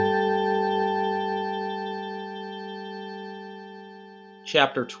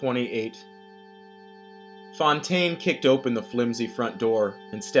Chapter 28. Fontaine kicked open the flimsy front door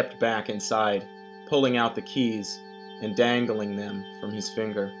and stepped back inside, pulling out the keys and dangling them from his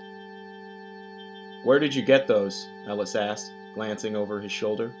finger. "Where did you get those?" Ellis asked, glancing over his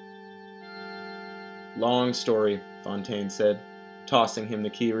shoulder. "Long story," Fontaine said, tossing him the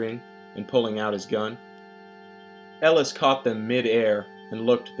keyring and pulling out his gun. Ellis caught them mid-air and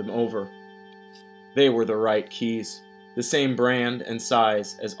looked them over. They were the right keys, the same brand and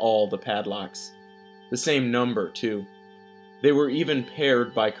size as all the padlocks. The same number, too. They were even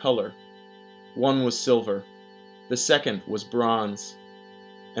paired by color. One was silver, the second was bronze,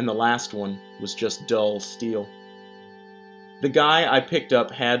 and the last one was just dull steel. "The guy I picked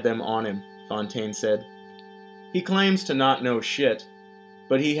up had them on him," Fontaine said. "He claims to not know shit,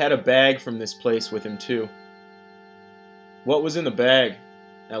 but he had a bag from this place with him, too." "What was in the bag?"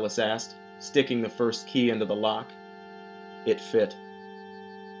 Ellis asked, sticking the first key into the lock. It fit.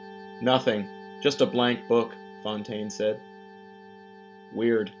 "Nothing, just a blank book," Fontaine said.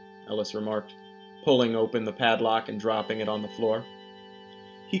 "Weird," Ellis remarked, pulling open the padlock and dropping it on the floor.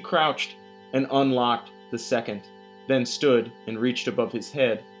 He crouched and unlocked the second, then stood and reached above his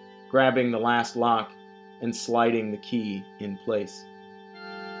head, grabbing the last lock and sliding the key in place.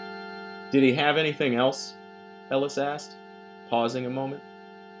 "Did he have anything else?" Ellis asked, pausing a moment.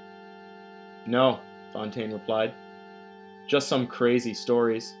 "No," Fontaine replied. "Just some crazy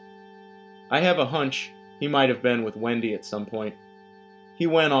stories. I have a hunch he might have been with Wendy at some point. He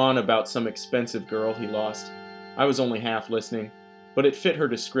went on about some expensive girl he lost. I was only half listening, but it fit her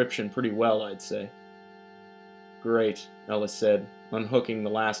description pretty well, I'd say." "Great," Ellis said, unhooking the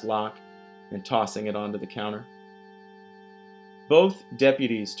last lock and tossing it onto the counter. Both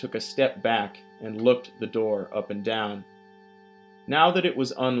deputies took a step back and looked the door up and down. Now that it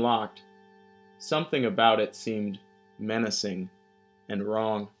was unlocked, something about it seemed menacing and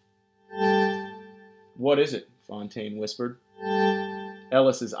wrong. "What is it?" Fontaine whispered.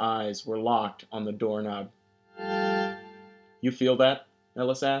 Ellis's eyes were locked on the doorknob. "You feel that?"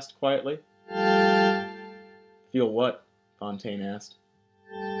 Ellis asked quietly. "Feel what?" Fontaine asked.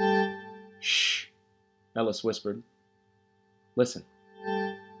 "Shh," Ellis whispered. "Listen.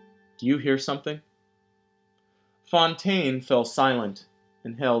 Do you hear something?" Fontaine fell silent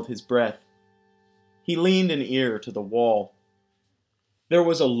and held his breath. He leaned an ear to the wall. There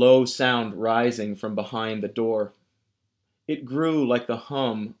was a low sound rising from behind the door. It grew like the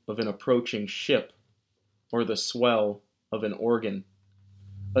hum of an approaching ship or the swell of an organ.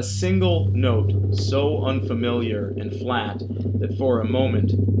 A single note so unfamiliar and flat that for a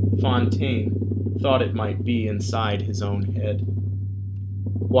moment Fontaine thought it might be inside his own head.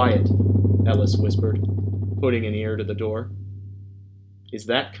 "Quiet," Ellis whispered, putting an ear to the door. "Is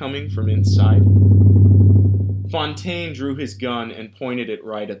that coming from inside?" Fontaine drew his gun and pointed it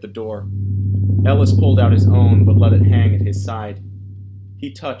right at the door. Ellis pulled out his own but let it hang at his side.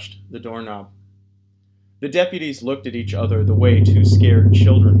 He touched the doorknob. The deputies looked at each other the way two scared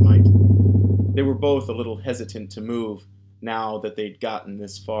children might. They were both a little hesitant to move now that they'd gotten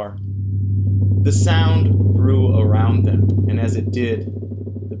this far. The sound grew around them, and as it did,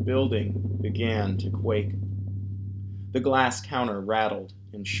 the building began to quake. The glass counter rattled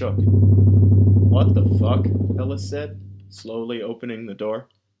and shook. "What the fuck?" Ellis said, slowly opening the door.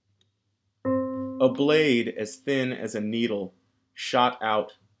 A blade as thin as a needle shot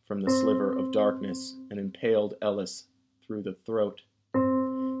out from the sliver of darkness and impaled Ellis through the throat.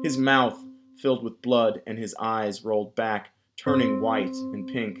 His mouth filled with blood and his eyes rolled back, turning white and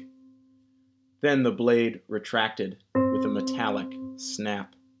pink. Then the blade retracted with a metallic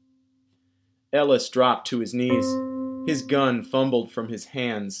snap. Ellis dropped to his knees. His gun fumbled from his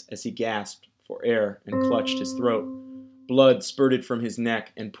hands as he gasped for air and clutched his throat. Blood spurted from his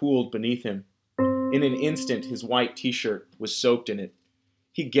neck and pooled beneath him. In an instant, his white t-shirt was soaked in it.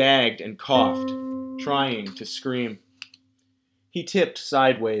 He gagged and coughed, trying to scream. He tipped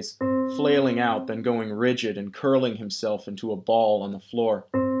sideways, flailing out, then going rigid and curling himself into a ball on the floor.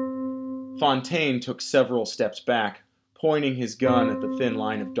 Fontaine took several steps back, pointing his gun at the thin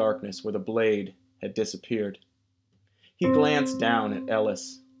line of darkness where the blade had disappeared. He glanced down at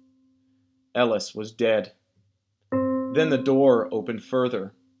Ellis. Ellis was dead. Then the door opened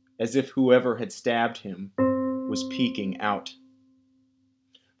further, as if whoever had stabbed him was peeking out.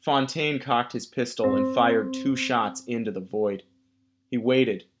 Fontaine cocked his pistol and fired 2 shots into the void. He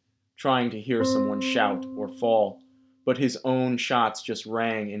waited, trying to hear someone shout or fall, but his own shots just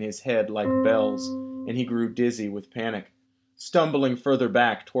rang in his head like bells, and he grew dizzy with panic, stumbling further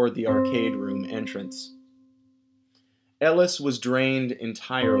back toward the arcade room entrance. Ellis was drained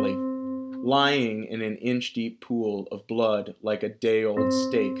entirely. lying in an inch-deep pool of blood like a day-old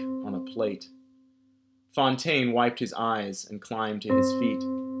steak on a plate. Fontaine wiped his eyes and climbed to his feet.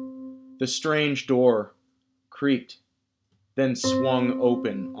 The strange door creaked, then swung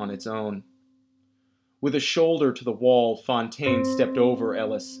open on its own. With a shoulder to the wall, Fontaine stepped over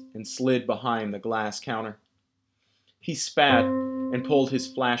Ellis and slid behind the glass counter. He spat and pulled his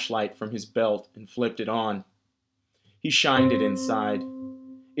flashlight from his belt and flipped it on. He shined it inside.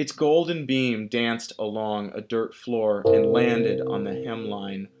 Its golden beam danced along a dirt floor and landed on the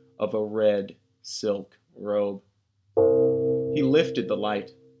hemline of a red silk robe. He lifted the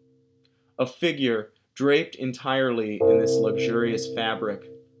light. A figure, draped entirely in this luxurious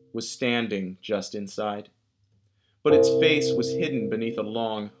fabric, was standing just inside. But its face was hidden beneath a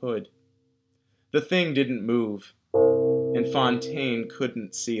long hood. The thing didn't move, and Fontaine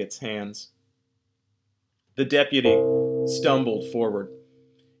couldn't see its hands. The deputy stumbled forward.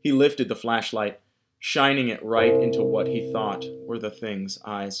 He lifted the flashlight, shining it right into what he thought were the thing's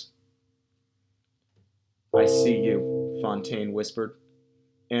eyes. "I see you," Fontaine whispered,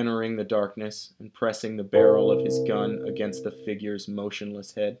 entering the darkness and pressing the barrel of his gun against the figure's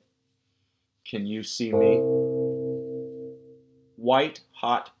motionless head. "Can you see me?" White,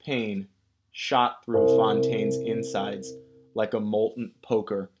 hot pain shot through Fontaine's insides like a molten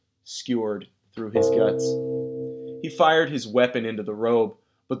poker skewered through his guts. He fired his weapon into the robe,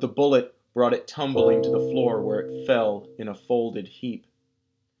 but the bullet brought it tumbling to the floor where it fell in a folded heap.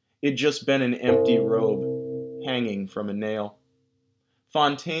 It'd just been an empty robe hanging from a nail.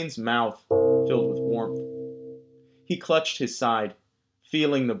 Fontaine's mouth filled with warmth. He clutched his side,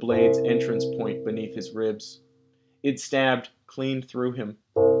 feeling the blade's entrance point beneath his ribs. It stabbed clean through him.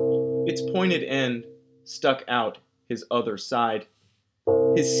 Its pointed end stuck out his other side.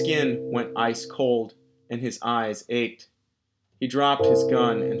 His skin went ice cold, and his eyes ached. He dropped his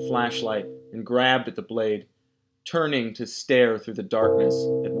gun and flashlight and grabbed at the blade, turning to stare through the darkness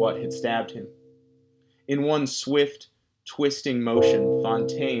at what had stabbed him. In one swift, twisting motion,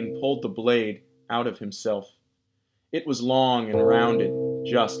 Fontaine pulled the blade out of himself. It was long and rounded,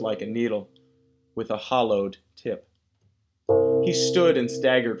 just like a needle, with a hollowed tip. He stood and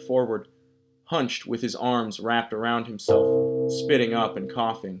staggered forward, hunched with his arms wrapped around himself, spitting up and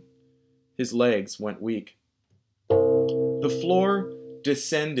coughing. His legs went weak. The floor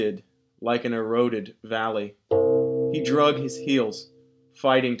descended like an eroded valley. He drug his heels,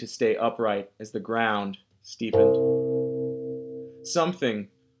 fighting to stay upright as the ground steepened. Something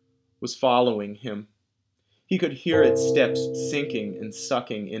was following him. He could hear its steps sinking and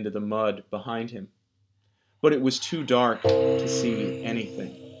sucking into the mud behind him. But it was too dark to see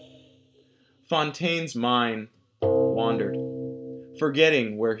anything. Fontaine's mind wandered,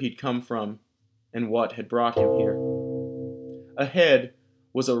 forgetting where he'd come from and what had brought him here. Ahead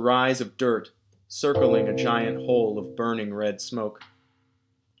was a rise of dirt circling a giant hole of burning red smoke.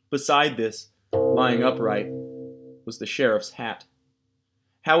 Beside this, lying upright, was the sheriff's hat.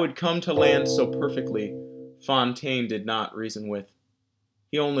 How it'd come to land so perfectly, Fontaine did not reason with.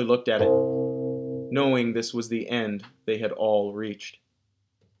 He only looked at it, knowing this was the end they had all reached.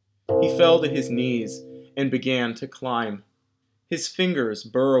 He fell to his knees and began to climb, his fingers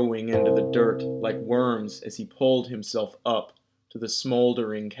burrowing into the dirt like worms as he pulled himself up to the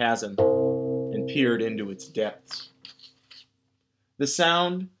smoldering chasm and peered into its depths. The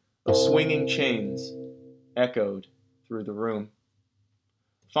sound of swinging chains echoed through the room.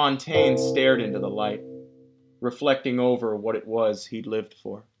 Fontaine stared into the light, reflecting over what it was he'd lived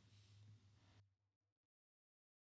for.